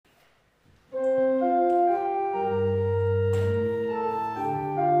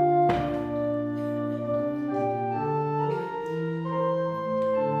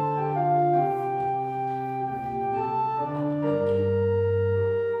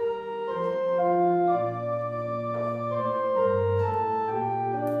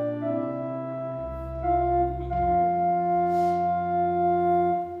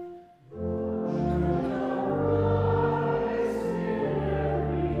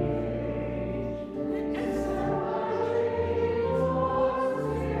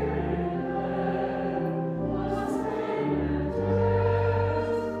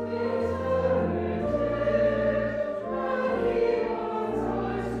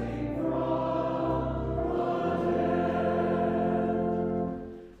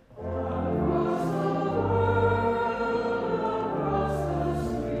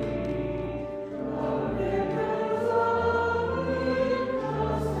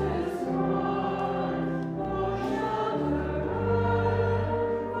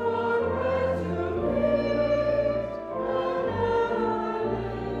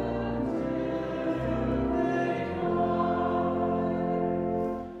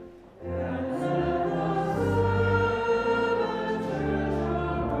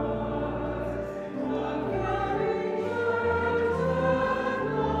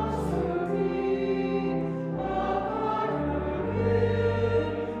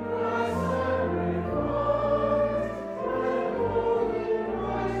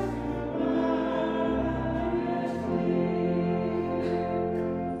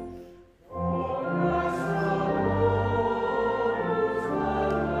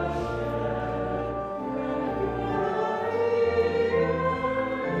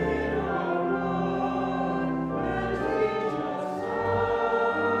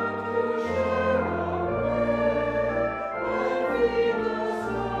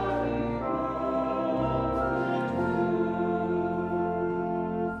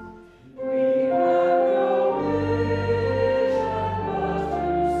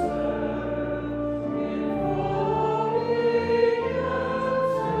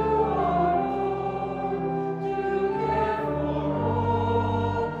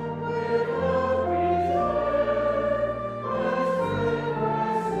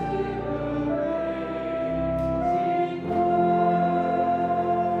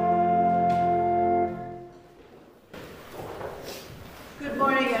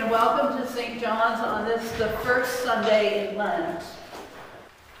the first Sunday in Lent.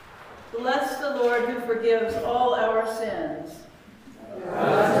 Bless the Lord who forgives all our sins.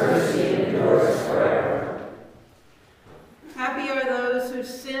 God's mercy endures forever. Happy are those whose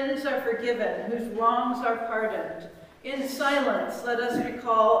sins are forgiven, whose wrongs are pardoned. In silence, let us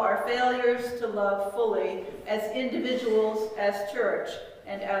recall our failures to love fully as individuals, as church,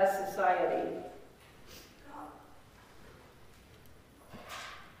 and as society.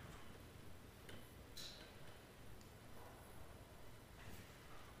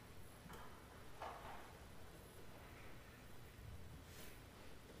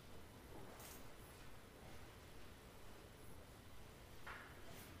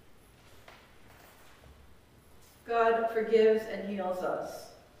 God forgives and heals us.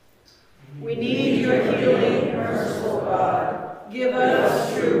 We need your healing, merciful God. Give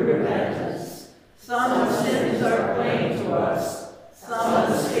us true repentance. Some sins are plain to us,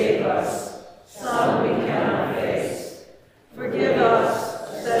 some escape us, some we cannot face. Forgive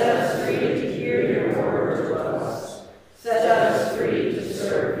us, set us free to hear your word to us. Set us free to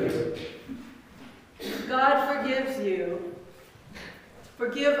serve you. God forgives you.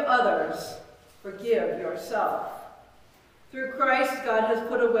 Forgive others. Forgive yourself. Through Christ, God has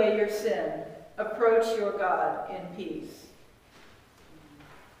put away your sin. Approach your God in peace.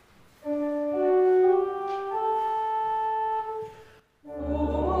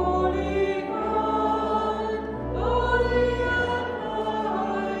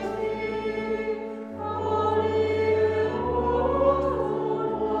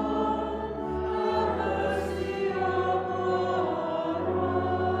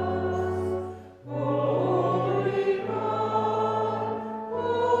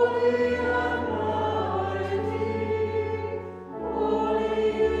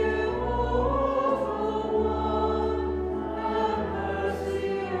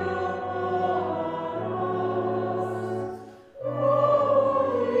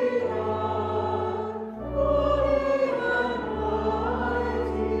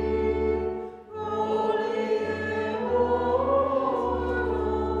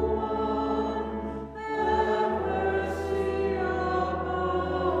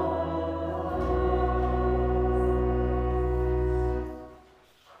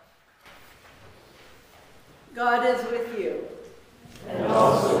 God is with you. And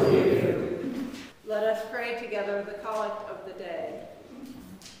also with you. Let us pray together the Collect of the Day.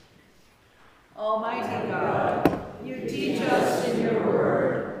 Almighty God, you teach us in your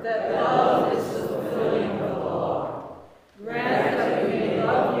word that love is the fulfilling of the law. Grant that we may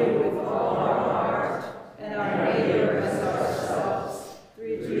love you with all our heart and our neighbor as ourselves,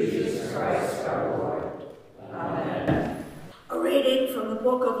 through Jesus Christ our Lord. Amen. A reading from the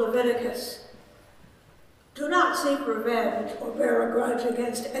book of Leviticus. Do not seek revenge or bear a grudge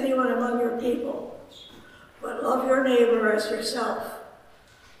against anyone among your people, but love your neighbor as yourself.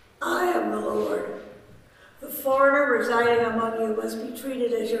 I am the Lord. The foreigner residing among you must be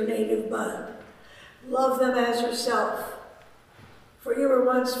treated as your native blood. Love them as yourself, for you were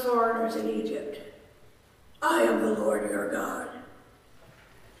once foreigners in Egypt. I am the Lord your God.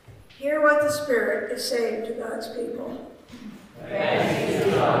 Hear what the Spirit is saying to God's people. Thanks be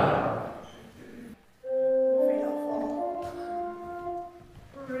to God.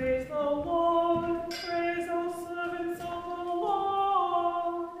 Praise the Lord, praise all servants of the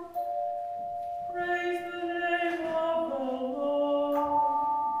Lord. Praise the name of the Lord.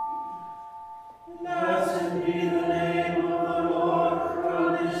 Blessed be the name of the Lord from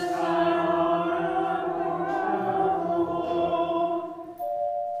this time on and forevermore.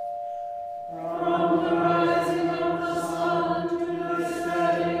 From the rising of the sun to the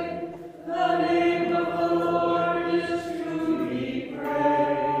setting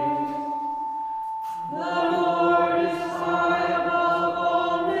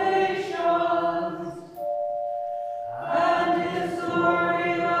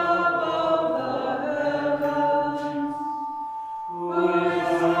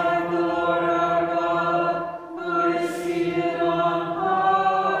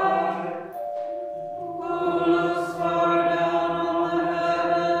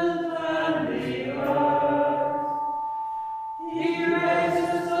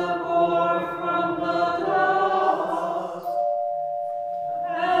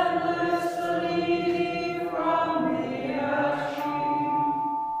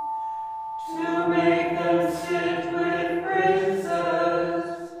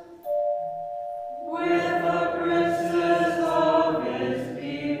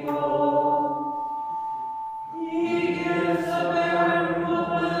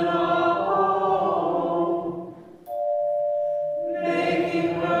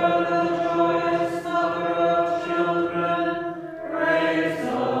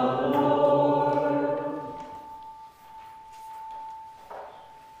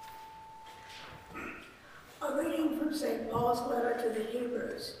from St. Paul's letter to the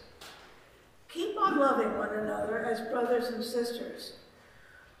Hebrews. Keep on loving one another as brothers and sisters.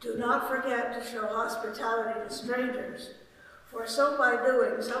 Do not forget to show hospitality to strangers, for so by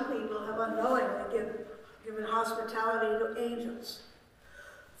doing, some people have unknowingly given hospitality to angels.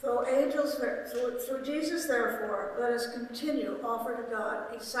 Through Jesus, therefore, let us continue to offer to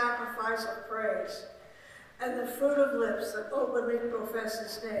God a sacrifice of praise and the fruit of lips that openly profess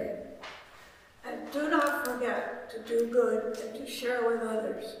his name. And do not forget to do good and to share with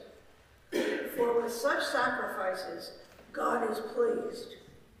others. For with such sacrifices, God is pleased.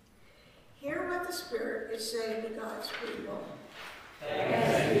 Hear what the Spirit is saying to God's people.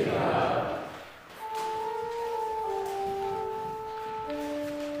 Thanks be to God.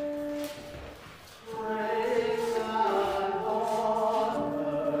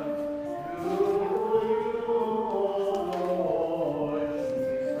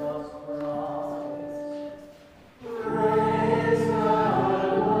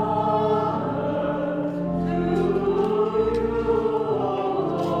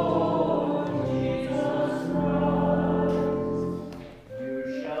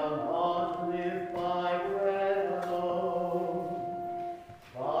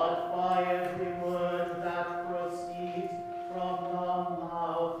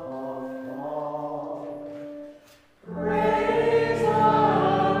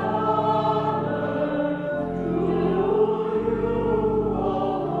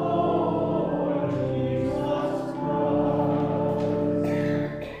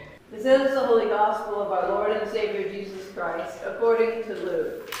 According to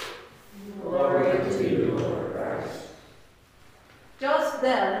Luke. Glory to you, Lord Christ. Just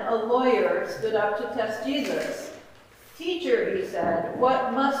then a lawyer stood up to test Jesus. Teacher, he said,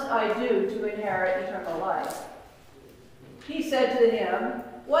 what must I do to inherit eternal life? He said to him,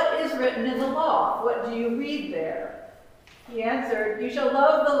 what is written in the law? What do you read there? He answered, you shall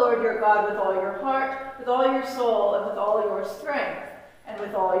love the Lord your God with all your heart, with all your soul, and with all your strength, and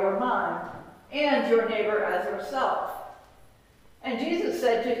with all your mind, and your neighbor as yourself. And Jesus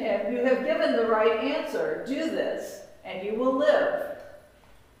said to him, you have given the right answer. Do this, and you will live.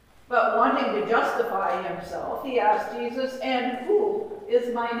 But wanting to justify himself, he asked Jesus, and who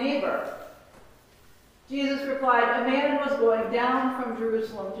is my neighbor? Jesus replied, a man was going down from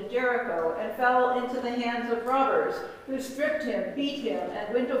Jerusalem to Jericho and fell into the hands of robbers, who stripped him, beat him,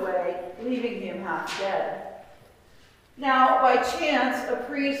 and went away, leaving him half dead. Now, by chance, a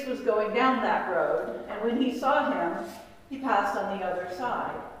priest was going down that road, and when he saw him, he passed on the other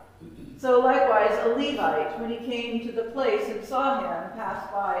side. So likewise a Levite, when he came to the place and saw him,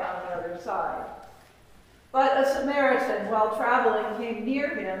 passed by on the other side. But a Samaritan, while traveling, came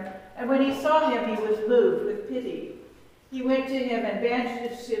near him, and when he saw him, he was moved with pity. He went to him and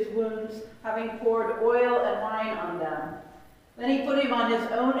bandaged his wounds, having poured oil and wine on them. Then he put him on his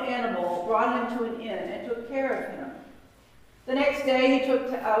own animal, brought him to an inn, and took care of him. The next day he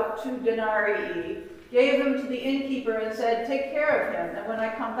took out 2 denarii, gave them to the innkeeper, and said, take care of him, and when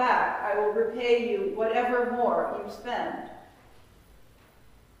I come back, I will repay you whatever more you spend.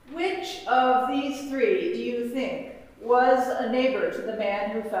 Which of these 3 do you think was a neighbor to the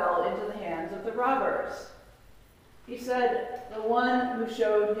man who fell into the hands of the robbers? He said, the one who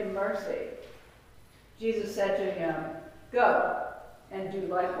showed him mercy. Jesus said to him, go and do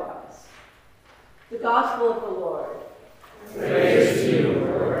likewise. The Gospel of the Lord. Praise to you,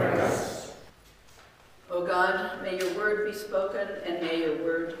 Lord Christ. O God, may your word be spoken and may your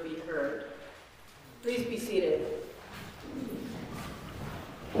word be heard. Please be seated.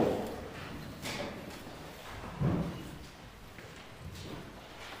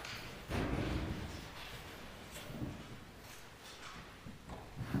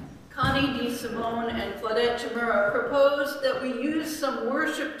 Connie D. Simone and Claudette Chmura proposed that we use some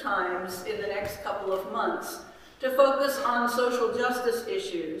worship times in the next couple of months to focus on social justice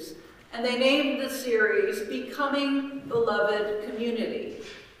issues, and they named the series Becoming Beloved Community.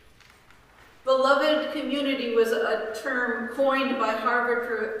 Beloved community was a term coined by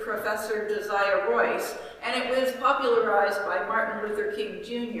Harvard professor Josiah Royce, and it was popularized by Martin Luther King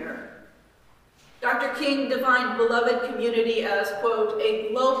Jr. Dr. King defined beloved community as, quote, a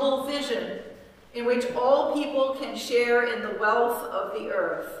global vision in which all people can share in the wealth of the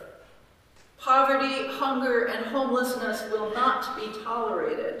earth. Poverty, hunger, and homelessness will not be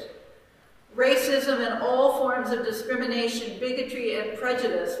tolerated. Racism and all forms of discrimination, bigotry, and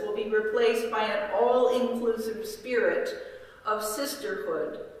prejudice will be replaced by an all-inclusive spirit of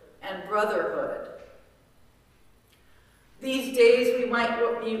sisterhood and brotherhood. These days, we might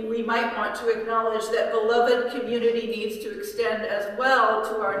want to acknowledge that beloved community needs to extend as well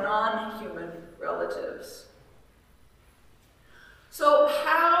to our non-human relatives. So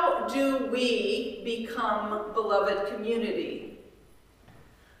how do we become beloved community?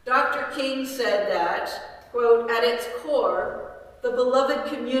 Dr. King said that, quote, at its core, the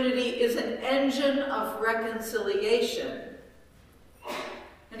beloved community is an engine of reconciliation.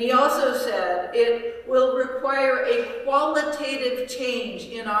 And he also said it will require a qualitative change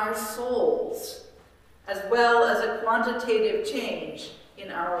in our souls, as well as a quantitative change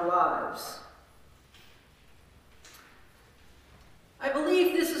in our lives. I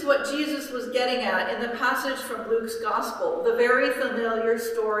believe this is what Jesus was getting at in the passage from Luke's Gospel, the very familiar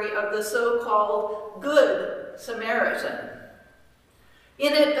story of the so-called Good Samaritan.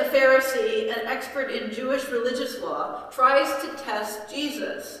 In it, a Pharisee, an expert in Jewish religious law, tries to test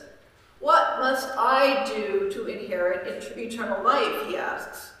Jesus. What must I do to inherit eternal life, he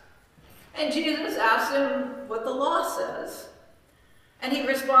asks. And Jesus asks him what the law says. And he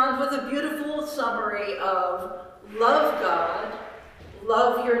responds with a beautiful summary of love God,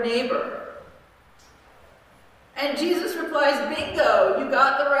 love your neighbor. And Jesus replies, bingo, you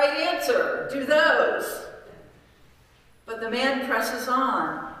got the right answer. Do those. But the man presses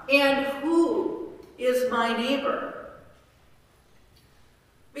on. And who is my neighbor?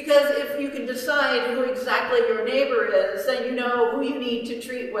 Because if you can decide who exactly your neighbor is, then you know who you need to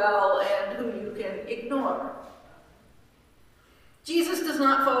treat well and who you can ignore. Jesus does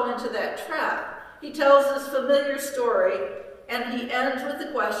not fall into that trap. He tells this familiar story, and he ends with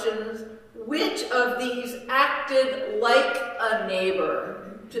the questions, which of these acted like a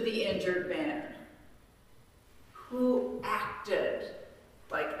neighbor to the injured man? Who acted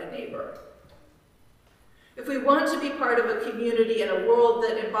like a neighbor? If we want to be part of a community in a world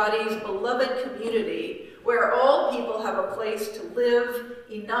that embodies beloved community, where all people have a place to live,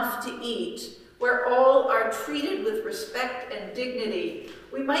 enough to eat, where all are treated with respect and dignity,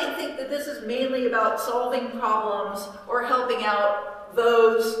 we might think that this is mainly about solving problems or helping out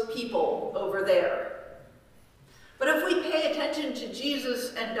those people over there. But if we pay attention to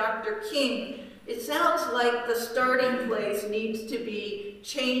Jesus and Dr. King, it sounds like the starting place needs to be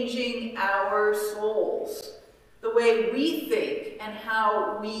changing our souls, the way we think and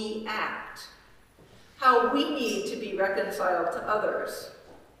how we act, how we need to be reconciled to others.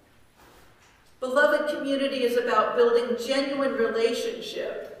 Beloved community is about building genuine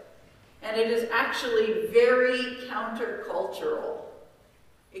relationship, and it is actually very countercultural.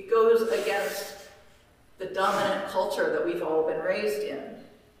 It goes against the dominant culture that we've all been raised in.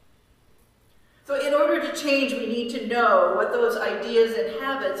 So in order to change, we need to know what those ideas and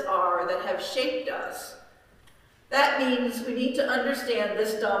habits are that have shaped us. That means we need to understand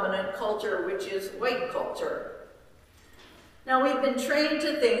this dominant culture, which is white culture. Now, we've been trained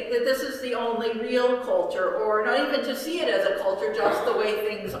to think that this is the only real culture, or not even to see it as a culture, just the way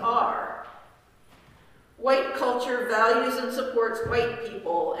things are. White culture values and supports white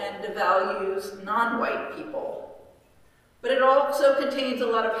people and devalues non-white people. But it also contains a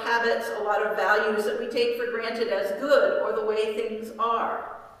lot of habits, a lot of values that we take for granted as good or the way things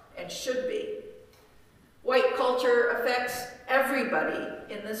are and should be. White culture affects everybody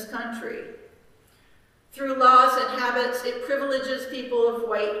in this country. Through laws and habits, it privileges people of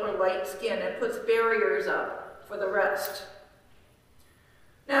white or light skin and puts barriers up for the rest.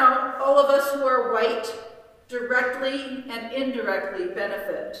 Now, all of us who are white directly and indirectly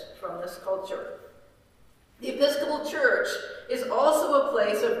benefit from this culture. The Episcopal Church is also a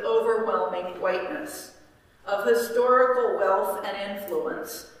place of overwhelming whiteness, of historical wealth and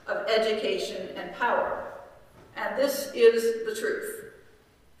influence, of education and power. And this is the truth.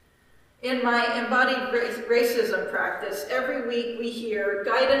 In my embodied racism practice, every week we hear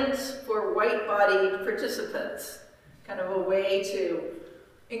guidance for white-bodied participants, kind of a way to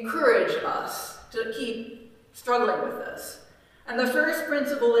encourage us to keep struggling with this. And the first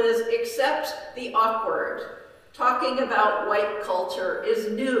principle is accept the awkward. Talking about white culture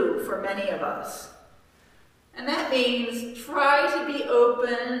is new for many of us. And that means try to be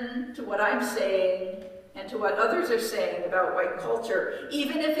open to what I'm saying and to what others are saying about white culture,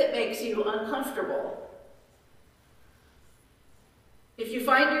 even if it makes you uncomfortable. If you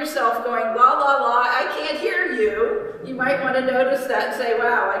find yourself going, la, la, la, I can't hear you, you might want to notice that and say,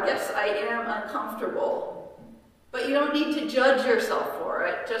 wow, I guess I am uncomfortable. But you don't need to judge yourself for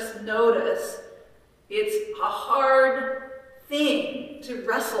it. Just notice it's a hard thing to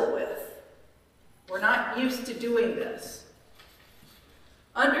wrestle with. We're not used to doing this.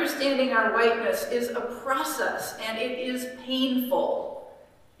 Understanding our whiteness is a process, and it is painful.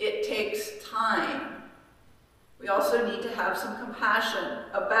 It takes time. We also need to have some compassion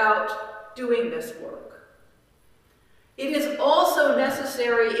about doing this work. It is also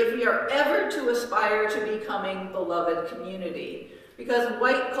necessary if we are ever to aspire to becoming beloved community. because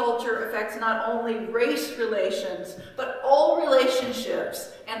white culture affects not only race relations, but all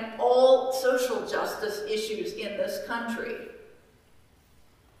relationships and all social justice issues in this country.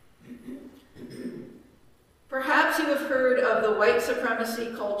 Perhaps you have heard of the white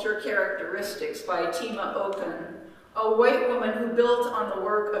supremacy culture characteristics by Tima Okun, a white woman who built on the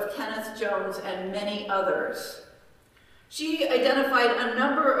work of Kenneth Jones and many others. She identified a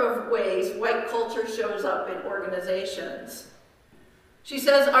number of ways white culture shows up in organizations. She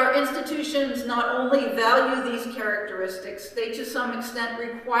says our institutions not only value these characteristics, they to some extent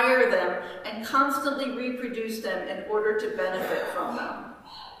require them and constantly reproduce them in order to benefit from them.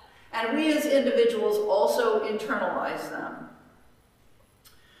 And we as individuals also internalize them.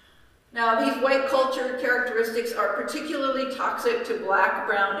 Now, these white culture characteristics are particularly toxic to Black,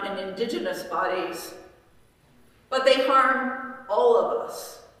 brown, and indigenous bodies, but they harm all of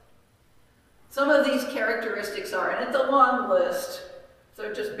us. Some of these characteristics are, and it's a long list,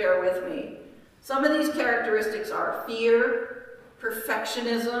 so just bear with me. Some of these characteristics are fear,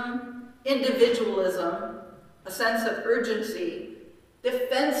 perfectionism, individualism, a sense of urgency,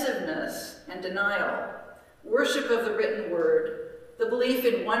 defensiveness and denial, worship of the written word, the belief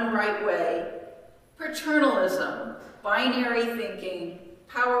in one right way, paternalism, binary thinking,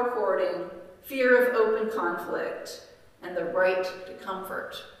 power hoarding, fear of open conflict, and the right to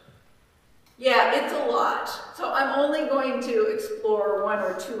comfort. Yeah, it's a lot, so I'm only going to explore one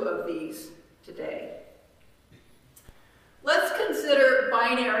or two of these today. Let's consider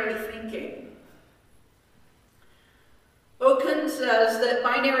binary thinking. Okun says that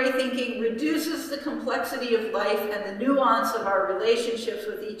binary thinking reduces the complexity of life and the nuance of our relationships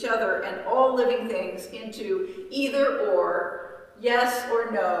with each other and all living things into either or, yes or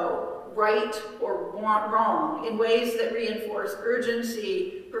no, right or wrong, in ways that reinforce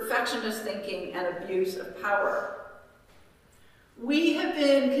urgency, perfectionist thinking, and abuse of power. We have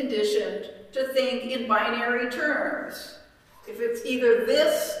been conditioned to think in binary terms. If it's either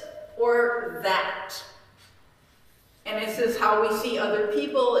this or that. And this is how we see other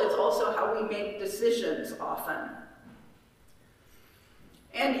people. It's also how we make decisions often.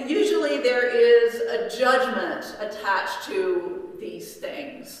 And usually there is a judgment attached to these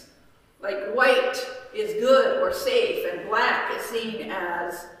things. Like white is good or safe, and Black is seen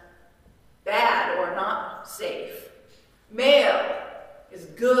as bad or not safe. Male is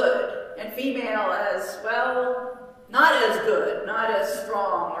good, and female as, well, not as good, not as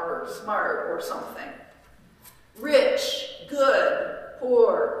strong or smart or something. Rich, good,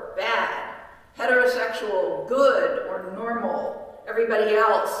 poor, bad. Heterosexual, good or normal. Everybody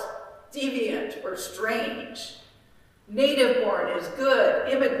else, deviant or strange. Native-born is good.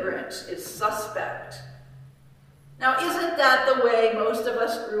 Immigrant is suspect. Now, isn't that the way most of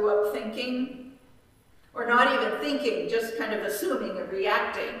us grew up thinking? Or not even thinking, just kind of assuming and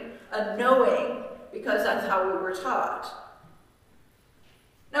reacting, a knowing, because that's how we were taught.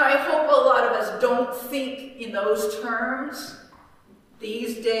 Now, I hope a lot of us don't think in those terms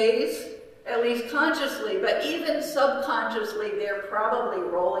these days, at least consciously, but even subconsciously, they're probably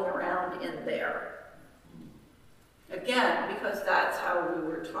rolling around in there. Again, because that's how we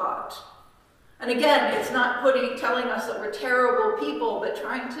were taught. And again, it's not telling us that we're terrible people, but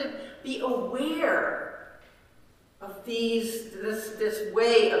trying to be aware of this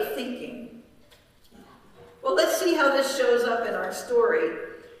way of thinking. Well, let's see how this shows up in our story.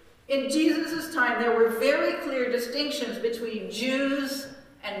 In Jesus' time, there were very clear distinctions between Jews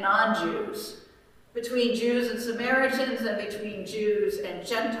and non-Jews, between Jews and Samaritans, and between Jews and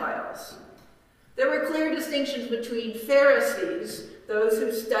Gentiles. There were clear distinctions between Pharisees, those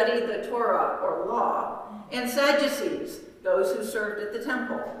who studied the Torah or law, and Sadducees, those who served at the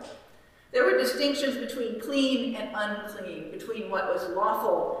temple. There were distinctions between clean and unclean, between what was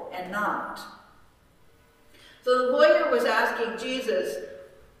lawful and not. So the lawyer was asking Jesus,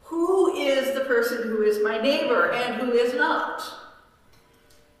 who is the person who is my neighbor and who is not?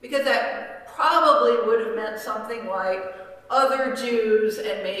 Because that probably would have meant something like other Jews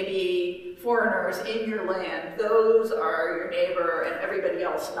and maybe foreigners in your land. Those are your neighbor and everybody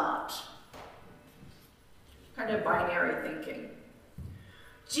else not. Kind of binary thinking.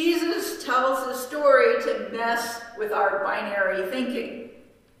 Jesus tells the story to mess with our binary thinking.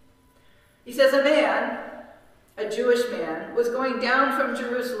 He says a man, a Jewish man, was going down from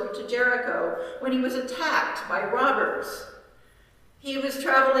Jerusalem to Jericho when he was attacked by robbers. He was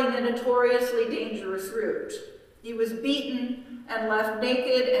traveling a notoriously dangerous route. He was beaten and left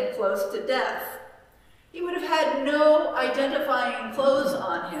naked and close to death. He would have had no identifying clothes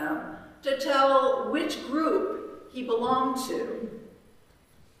on him to tell which group he belonged to.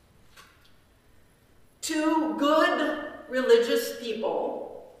 Too good religious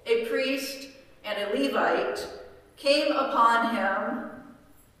people, a priest and a Levite, came upon him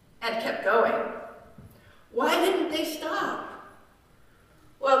and kept going. Why didn't they stop?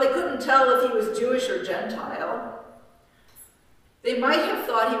 Well, they couldn't tell if he was Jewish or Gentile. They might have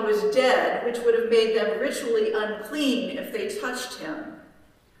thought he was dead, which would have made them ritually unclean if they touched him.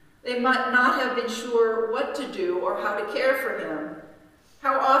 They might not have been sure what to do or how to care for him.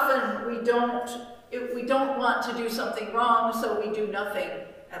 How often we don't want to do something wrong, so we do nothing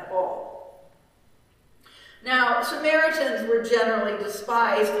at all. Now, Samaritans were generally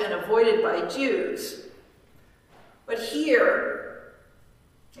despised and avoided by Jews. But here,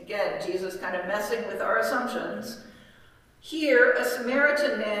 again, Jesus kind of messing with our assumptions. Here, a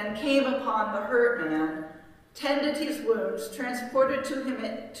Samaritan man came upon the hurt man, tended his wounds, transported him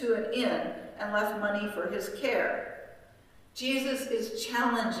to an inn, and left money for his care. Jesus is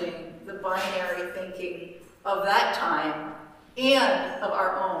challenging the binary thinking of that time and of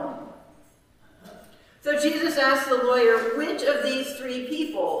our own. So Jesus asked the lawyer, which of these three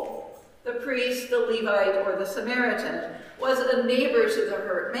people, the priest, the Levite, or the Samaritan, was a neighbor to the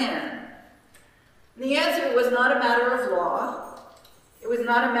hurt man? And the answer was not a matter of law. It was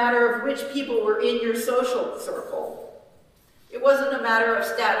not a matter of which people were in your social circle. It wasn't a matter of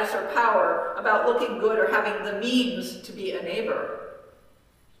status or power, about looking good or having the means to be a neighbor.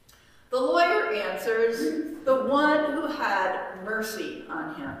 The lawyer answers, the one who had mercy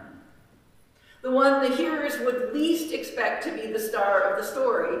on him. The one the hearers would least expect to be the star of the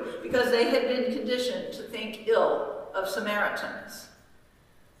story, because they had been conditioned to think ill of Samaritans.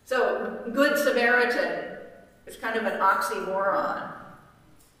 So, Good Samaritan is kind of an oxymoron.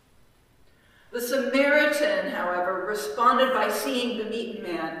 The Samaritan, however, responded by seeing the beaten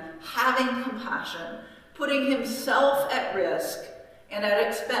man, having compassion, putting himself at risk and at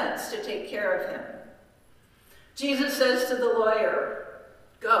expense to take care of him. Jesus says to the lawyer,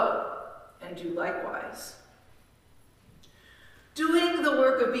 go and do likewise. Doing the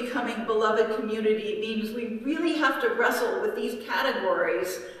work of becoming beloved community means we really have to wrestle with these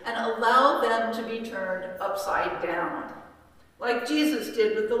categories and allow them to be turned upside down, like Jesus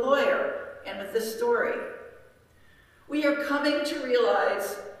did with the lawyer and with this story. We are coming to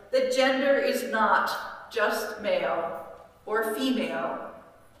realize that gender is not just male or female,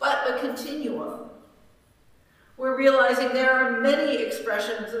 but a continuum. We're realizing there are many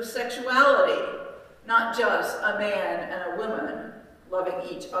expressions of sexuality, not just a man and a woman loving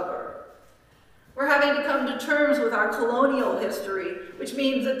each other. We're having to come to terms with our colonial history, which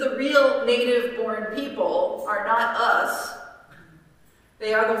means that the real native-born people are not us.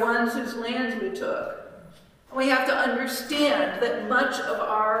 They are the ones whose lands we took. And we have to understand that much of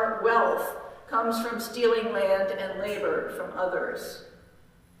our wealth comes from stealing land and labor from others.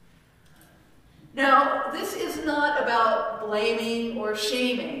 Now, this is not about blaming or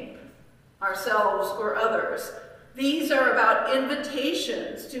shaming ourselves or others. These are about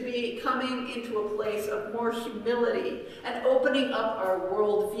invitations to be coming into a place of more humility and opening up our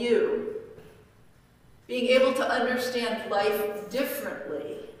worldview, being able to understand life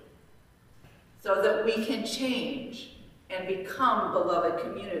differently so that we can change and become beloved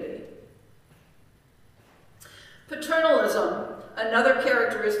community. Paternalism, another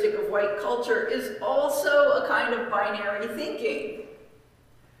characteristic of white culture, is also a kind of binary thinking.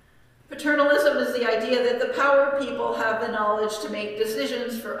 Paternalism is the idea that the power people have the knowledge to make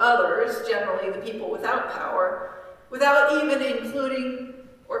decisions for others, generally the people without power, without even including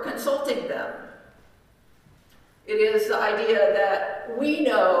or consulting them. It is the idea that we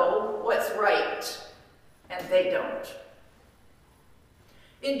know what's right and they don't.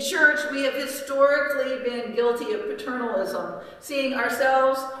 In church, we have historically been guilty of paternalism, seeing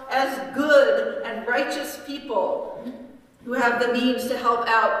ourselves as good and righteous people who have the means to help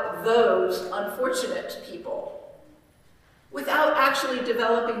out those unfortunate people, without actually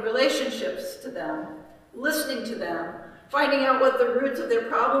developing relationships to them, listening to them, finding out what the roots of their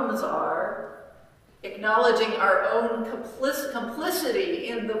problems are, acknowledging our own complicity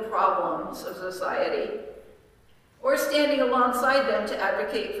in the problems of society, or standing alongside them to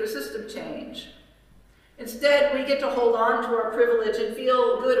advocate for system change. Instead, we get to hold on to our privilege and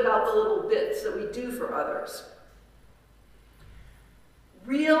feel good about the little bits that we do for others.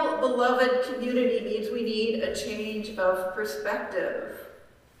 Real beloved community means we need a change of perspective.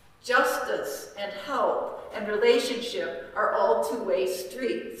 Justice and help and relationship are all two-way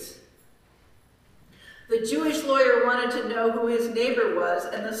streets. The Jewish lawyer wanted to know who his neighbor was,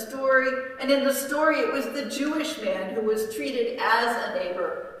 and in the story it was the Jewish man who was treated as a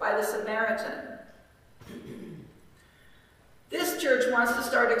neighbor by the Samaritan. This church wants to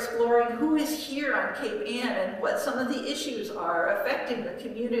start exploring who is here on Cape Ann and what some of the issues are affecting the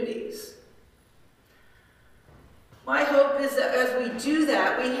communities. My hope is that as we do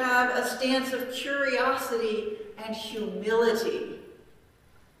that, we have a stance of curiosity and humility.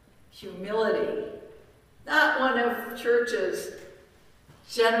 Humility. Not one of church's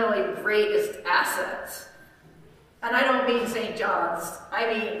generally greatest assets. And I don't mean St. John's,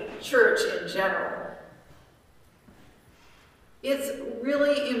 I mean church in general. It's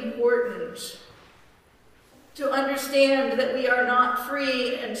really important to understand that we are not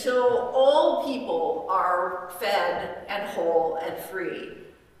free until all people are fed and whole and free.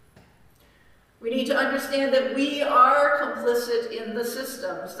 We need to understand that we are complicit in the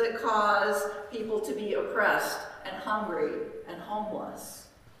systems that cause people to be oppressed and hungry and homeless.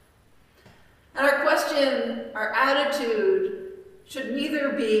 And our question, our attitude, should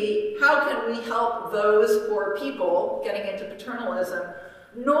neither be, how can we help those poor people, getting into paternalism,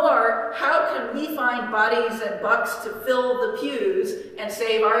 nor how can we find bodies and bucks to fill the pews and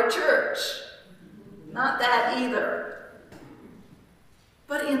save our church. Not that either.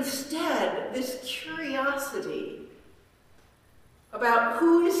 But instead, this curiosity about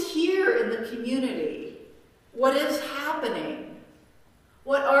who is here in the community, what is happening,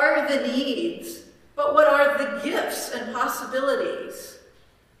 what are the needs, but what are the gifts and possibilities?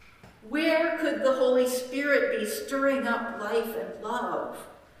 Where could the Holy Spirit be stirring up life and love?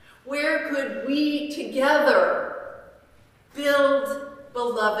 Where could we together build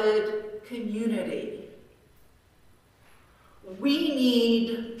beloved community? We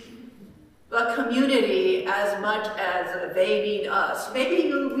need the community as much as they need us.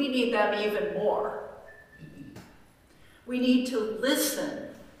 Maybe we need them even more. We need to listen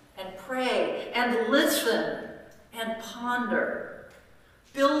and pray and listen and ponder,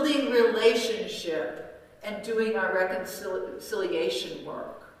 building relationship and doing our reconciliation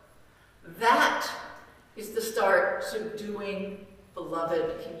work. That is the start to doing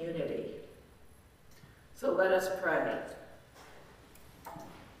beloved community. So let us pray.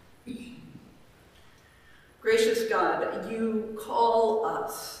 Gracious God, you call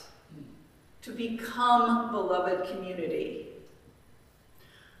us to become beloved community.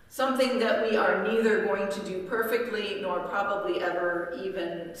 Something that we are neither going to do perfectly nor probably ever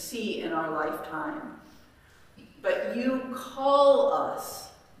even see in our lifetime. But you call us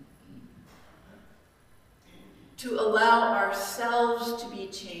to allow ourselves to be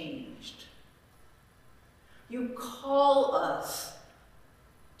changed. You call us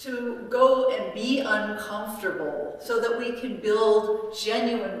to go and be uncomfortable so that we can build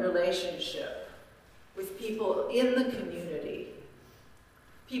genuine relationship with people in the community.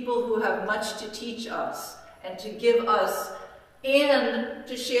 People who have much to teach us and to give us and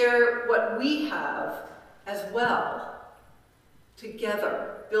to share what we have as well,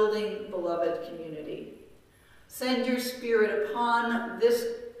 together, building beloved community. Send your Spirit upon this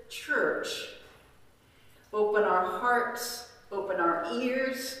church. Open our hearts, open our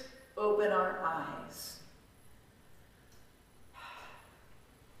ears, open our eyes.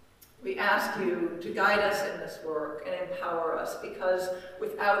 We ask you to guide us in this work and empower us, because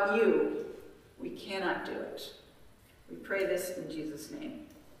without you, we cannot do it. We pray this in Jesus' name.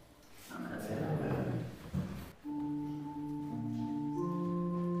 Amen. Amen.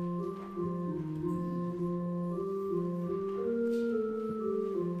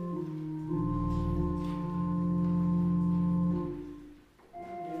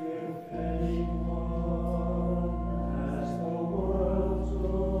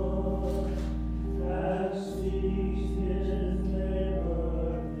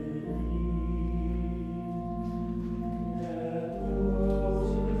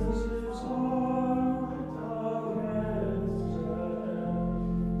 Lord.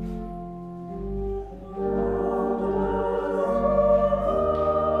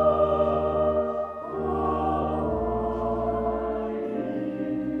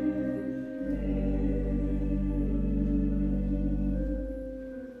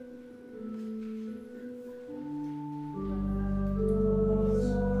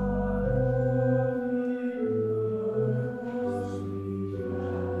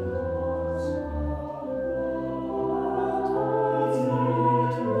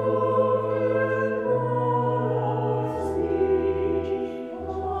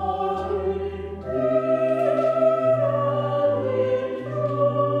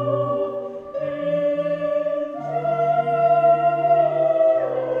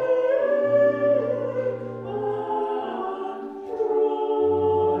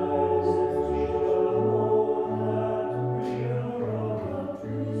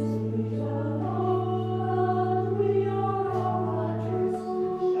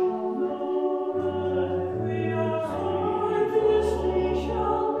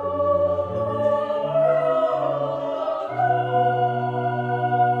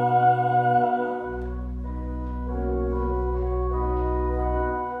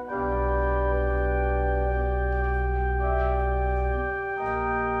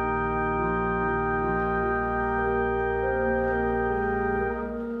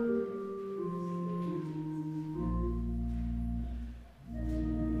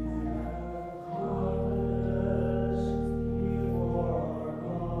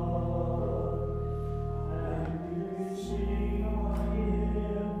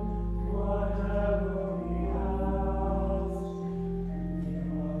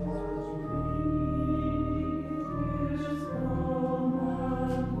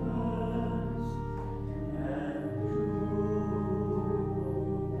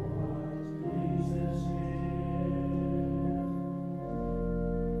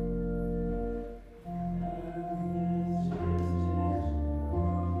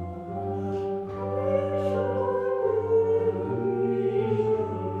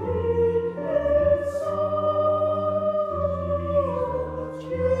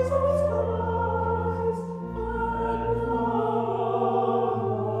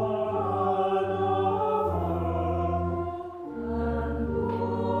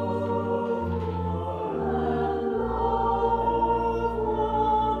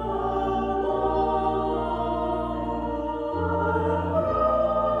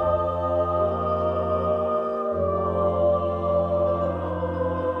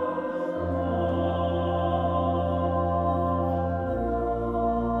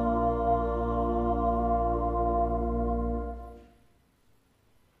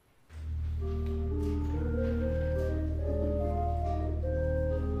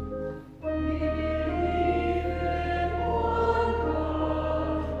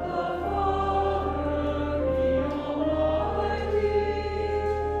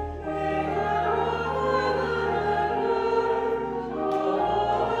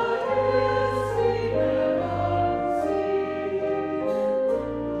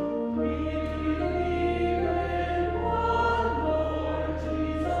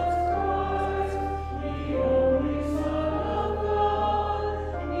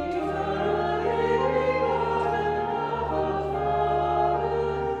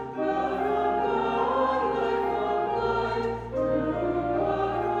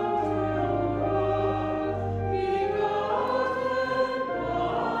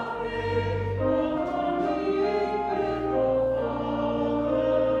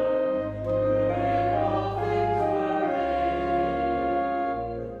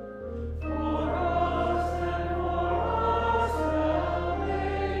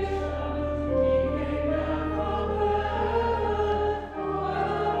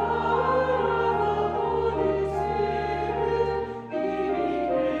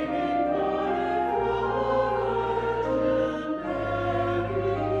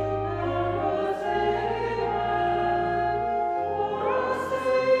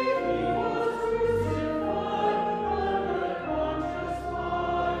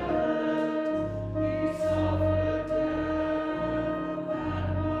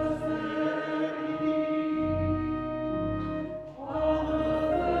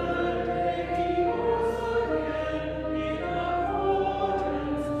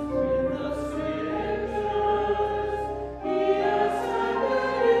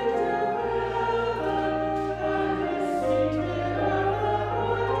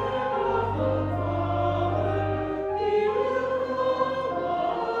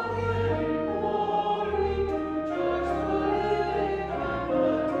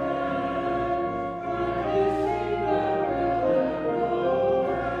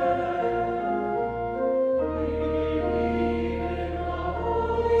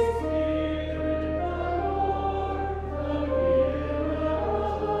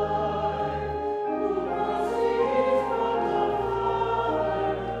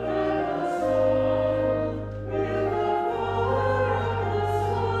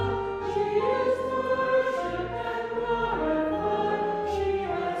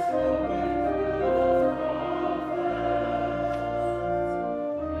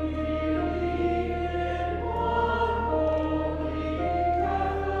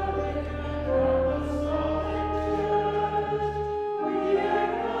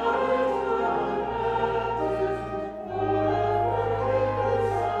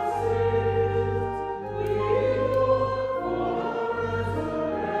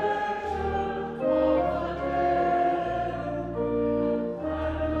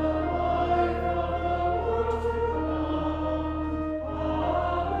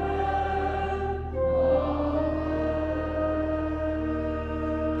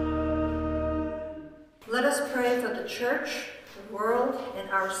 the church, the world, and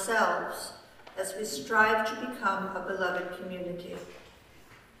ourselves as we strive to become a beloved community.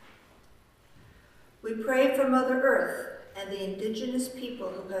 We pray for Mother Earth and the indigenous people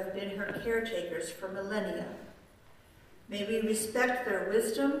who have been her caretakers for millennia. May we respect their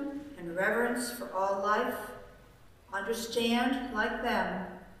wisdom and reverence for all life, understand, like them,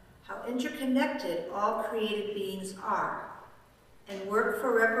 how interconnected all created beings are, and work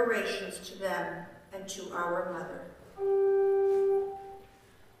for reparations to them and to our Mother.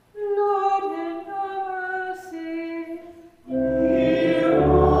 Lord, in your mercy, hear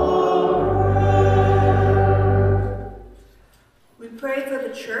our prayer. We pray for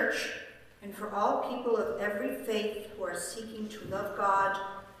the Church and for all people of every faith who are seeking to love God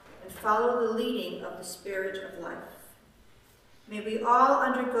and follow the leading of the Spirit of life. May we all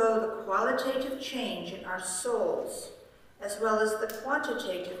undergo the qualitative change in our souls, as well as the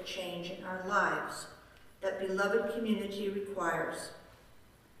quantitative change in our lives that beloved community requires.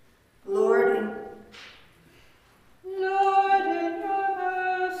 Lord, in your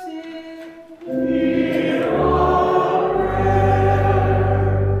mercy, hear our prayer.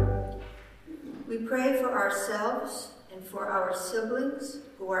 we pray for ourselves and for our siblings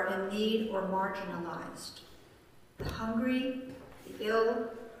who are in need or marginalized, the hungry, the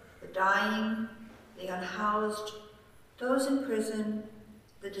ill, the dying, the unhoused, those in prison,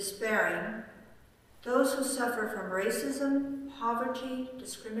 the despairing, those who suffer from racism, poverty,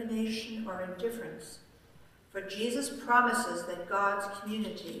 discrimination, or indifference. For Jesus promises that God's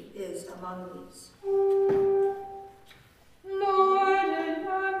community is among these. Lord, in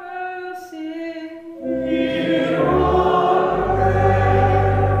your mercy, Hear our prayer.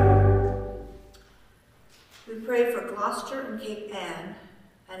 We pray for Gloucester and Cape Ann,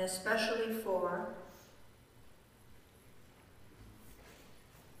 and especially for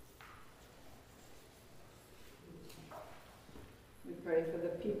we pray for the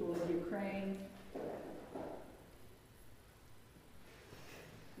people of Ukraine.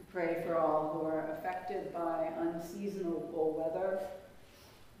 We pray for all who are affected by unseasonable weather.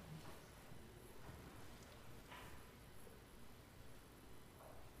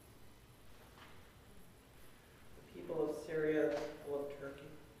 The people of Syria, the people of Turkey.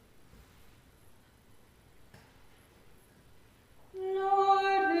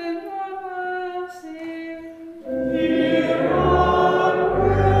 Lord, in your mercy, Hear our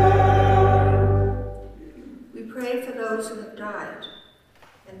prayer. we pray for those who have died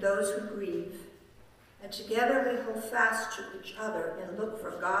and those who grieve, and together we hold fast to each other and look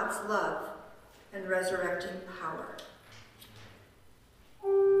for God's love and resurrecting power.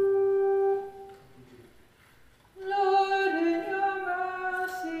 Lord, in your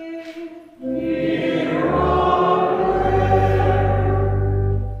mercy, Hear our prayer.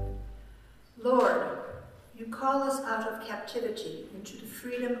 Lord, you call us out of captivity into the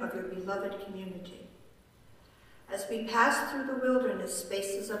freedom of your beloved community. As we pass through the wilderness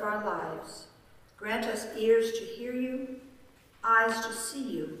spaces of our lives, grant us ears to hear you, eyes to see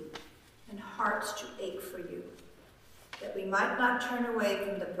you, and hearts to ache for you, that we might not turn away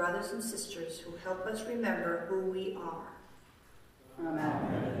from the brothers and sisters who help us remember who we are.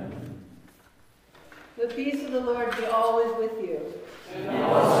 Amen. The peace of the Lord be always with you. And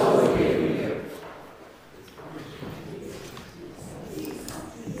also with you.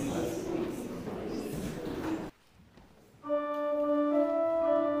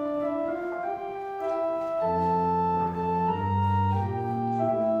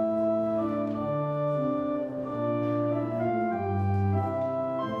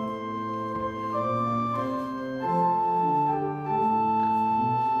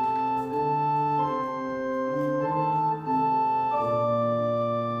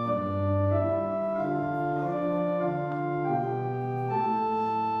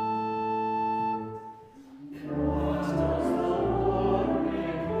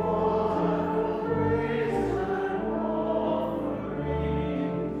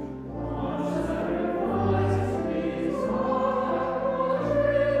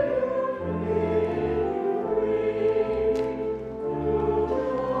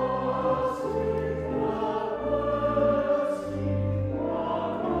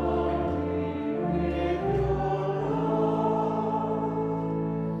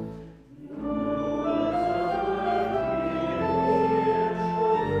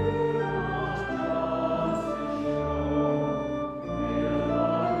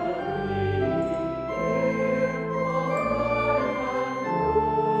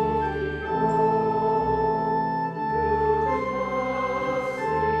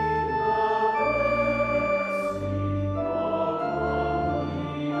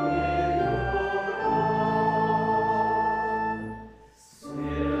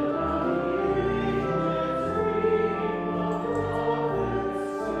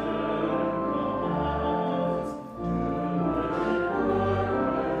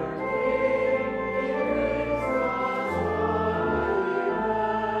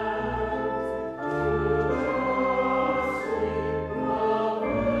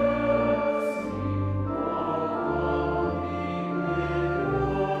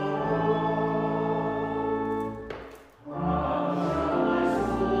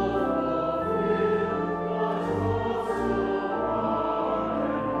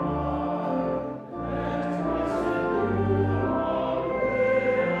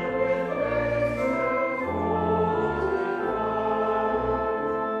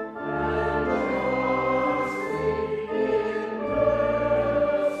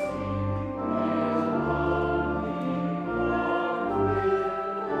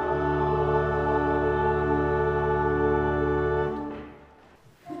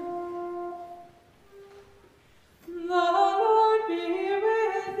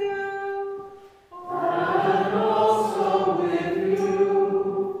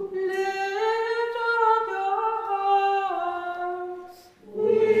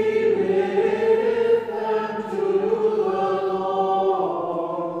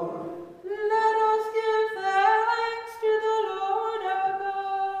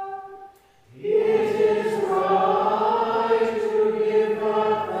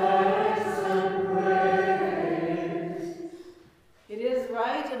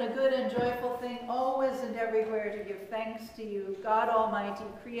 right and a good and joyful thing always and everywhere to give thanks to you, God Almighty,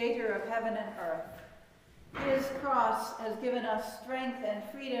 creator of heaven and earth. His cross has given us strength and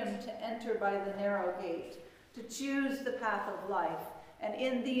freedom to enter by the narrow gate, to choose the path of life, and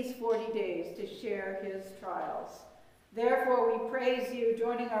in these 40 days to share his trials. Therefore we praise you,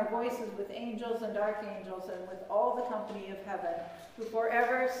 joining our voices with angels and archangels and with all the company of heaven, who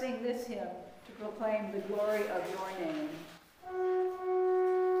forever sing this hymn to proclaim the glory of your name.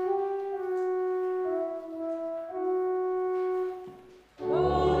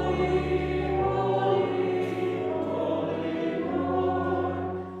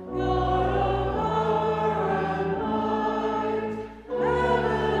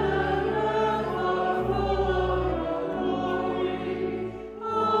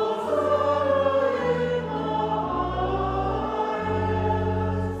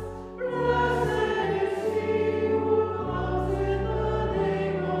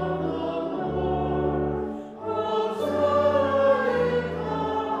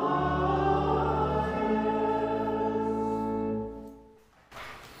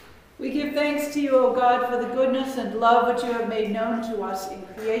 O God, for the goodness and love which you have made known to us in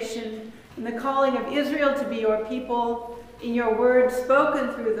creation, in the calling of Israel to be your people, in your word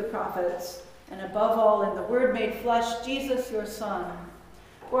spoken through the prophets, and above all in the word made flesh, Jesus your Son.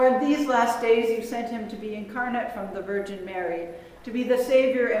 For in these last days you sent him to be incarnate from the Virgin Mary, to be the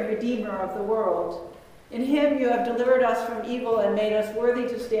Savior and Redeemer of the world. In him you have delivered us from evil and made us worthy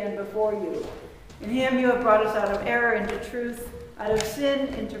to stand before you. In him you have brought us out of error into truth, out of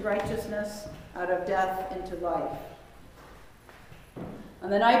sin into righteousness, out of death into life. On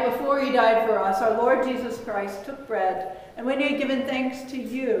the night before he died for us, our Lord Jesus Christ took bread, and when he had given thanks to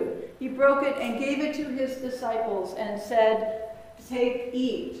you, he broke it and gave it to his disciples and said, "Take,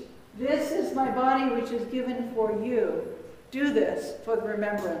 eat. This is my body which is given for you. Do this for the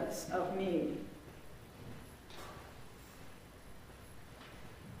remembrance of me."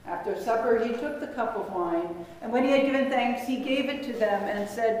 After supper, he took the cup of wine, and when he had given thanks, he gave it to them and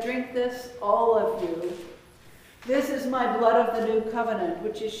said, "Drink this, all of you. This is my blood of the new covenant,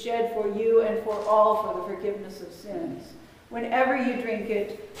 which is shed for you and for all for the forgiveness of sins. Whenever you drink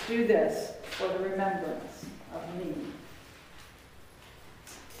it, do this for the remembrance of me."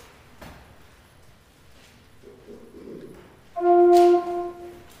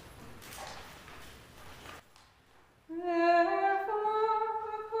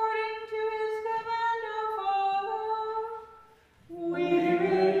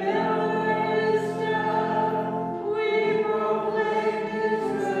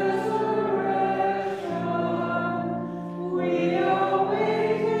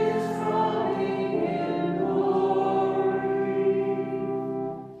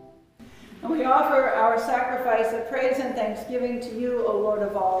 Thanksgiving to you, O Lord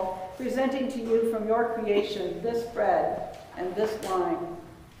of all, presenting to you from your creation this bread and this wine.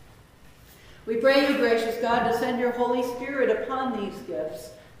 We pray you, gracious God, to send your Holy Spirit upon these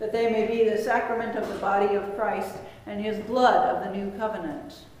gifts, that they may be the sacrament of the body of Christ and his blood of the new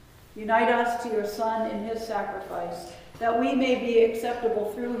covenant. Unite us to your Son in his sacrifice, that we may be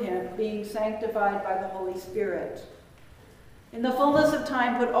acceptable through him, being sanctified by the Holy Spirit. In the fullness of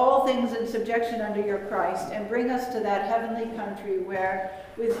time, put all things in subjection under your Christ, and bring us to that heavenly country where,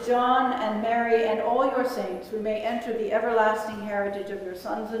 with John and Mary and all your saints, we may enter the everlasting heritage of your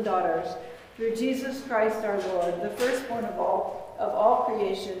sons and daughters, through Jesus Christ our Lord, the firstborn of all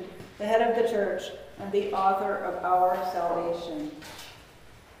creation, the head of the church, and the author of our salvation.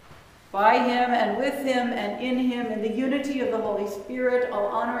 By him, and with him, and in him, in the unity of the Holy Spirit, all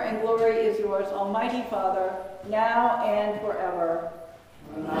honor and glory is yours, Almighty Father, now and forever.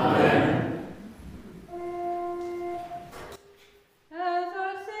 Amen. As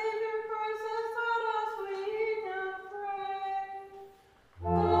our Savior Christ has taught us, we now pray.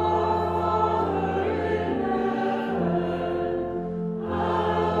 Our Father in heaven,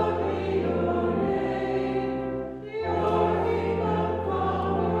 hallowed be your name. Your kingdom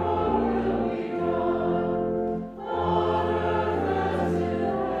come, your will be done, on earth as in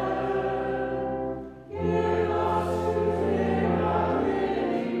heaven. Give us today our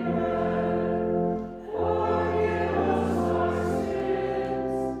daily bread.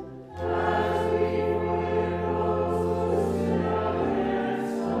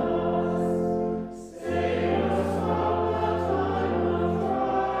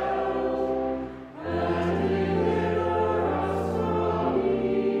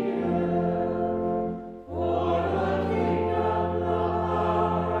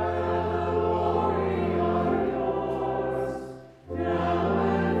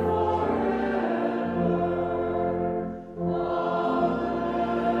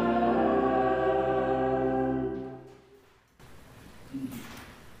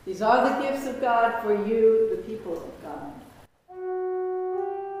 These are the gifts of God for you, the people of God.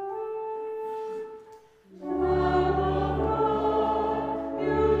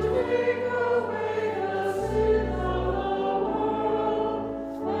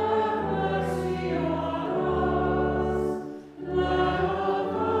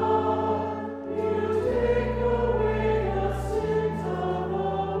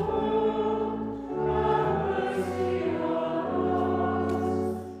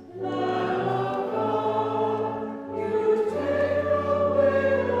 You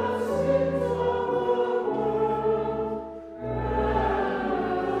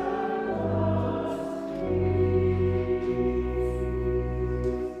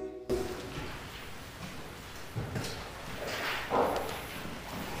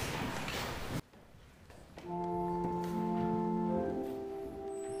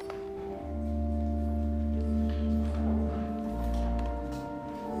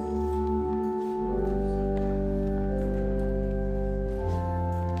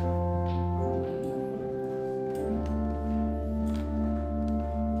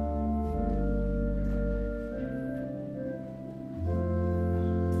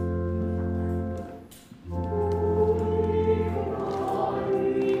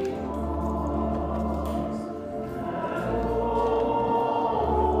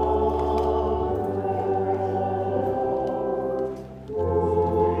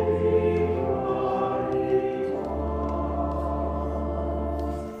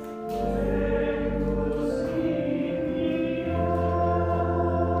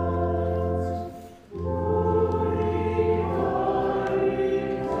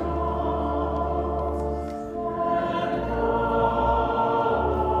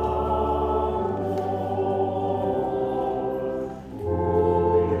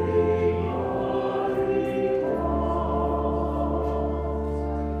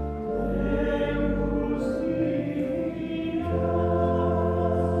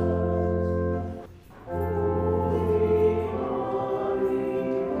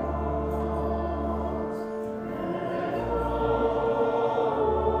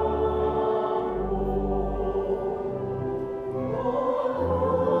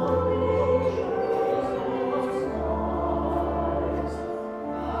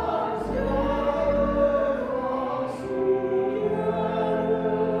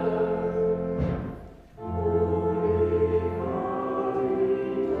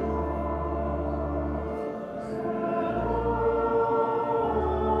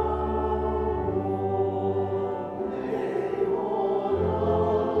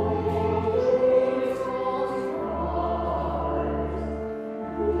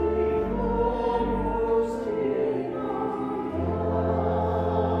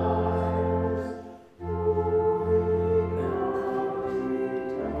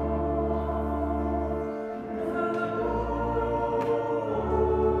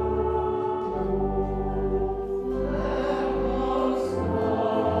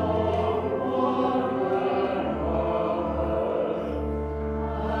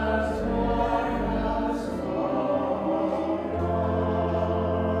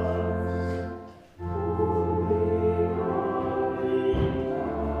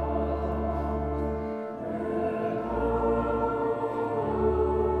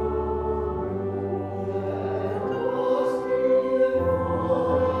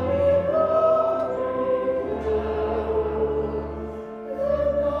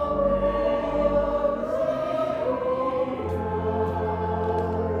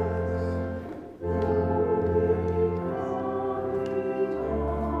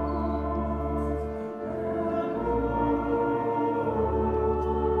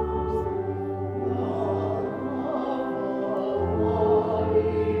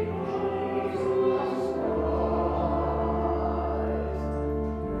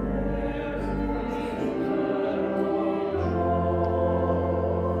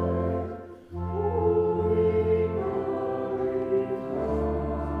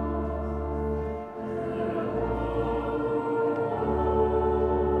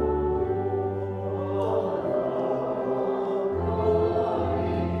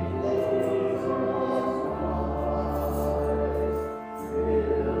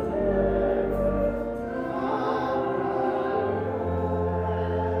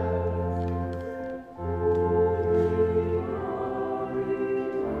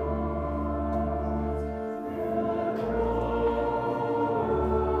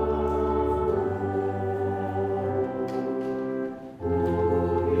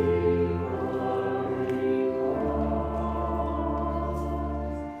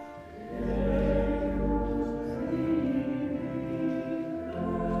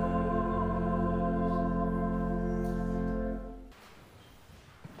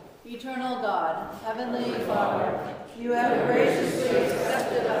Eternal God, Heavenly Father, you have graciously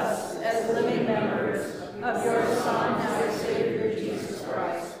accepted us as living members of your Son, our Savior, Jesus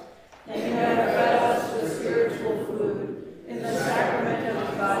Christ, and you have fed us with spiritual food in the sacrament of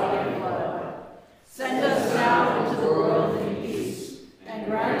his body and blood. Send us now into the world in peace, and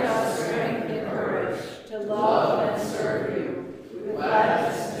grant us strength and courage to love and serve you with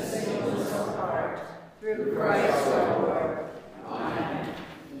gladness and singleness of heart, through Christ our Lord. Amen.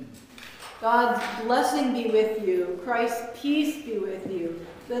 God's blessing be with you, Christ's peace be with you,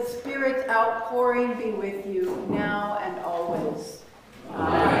 the Spirit's outpouring be with you now and always.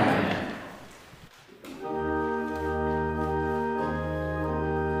 Amen.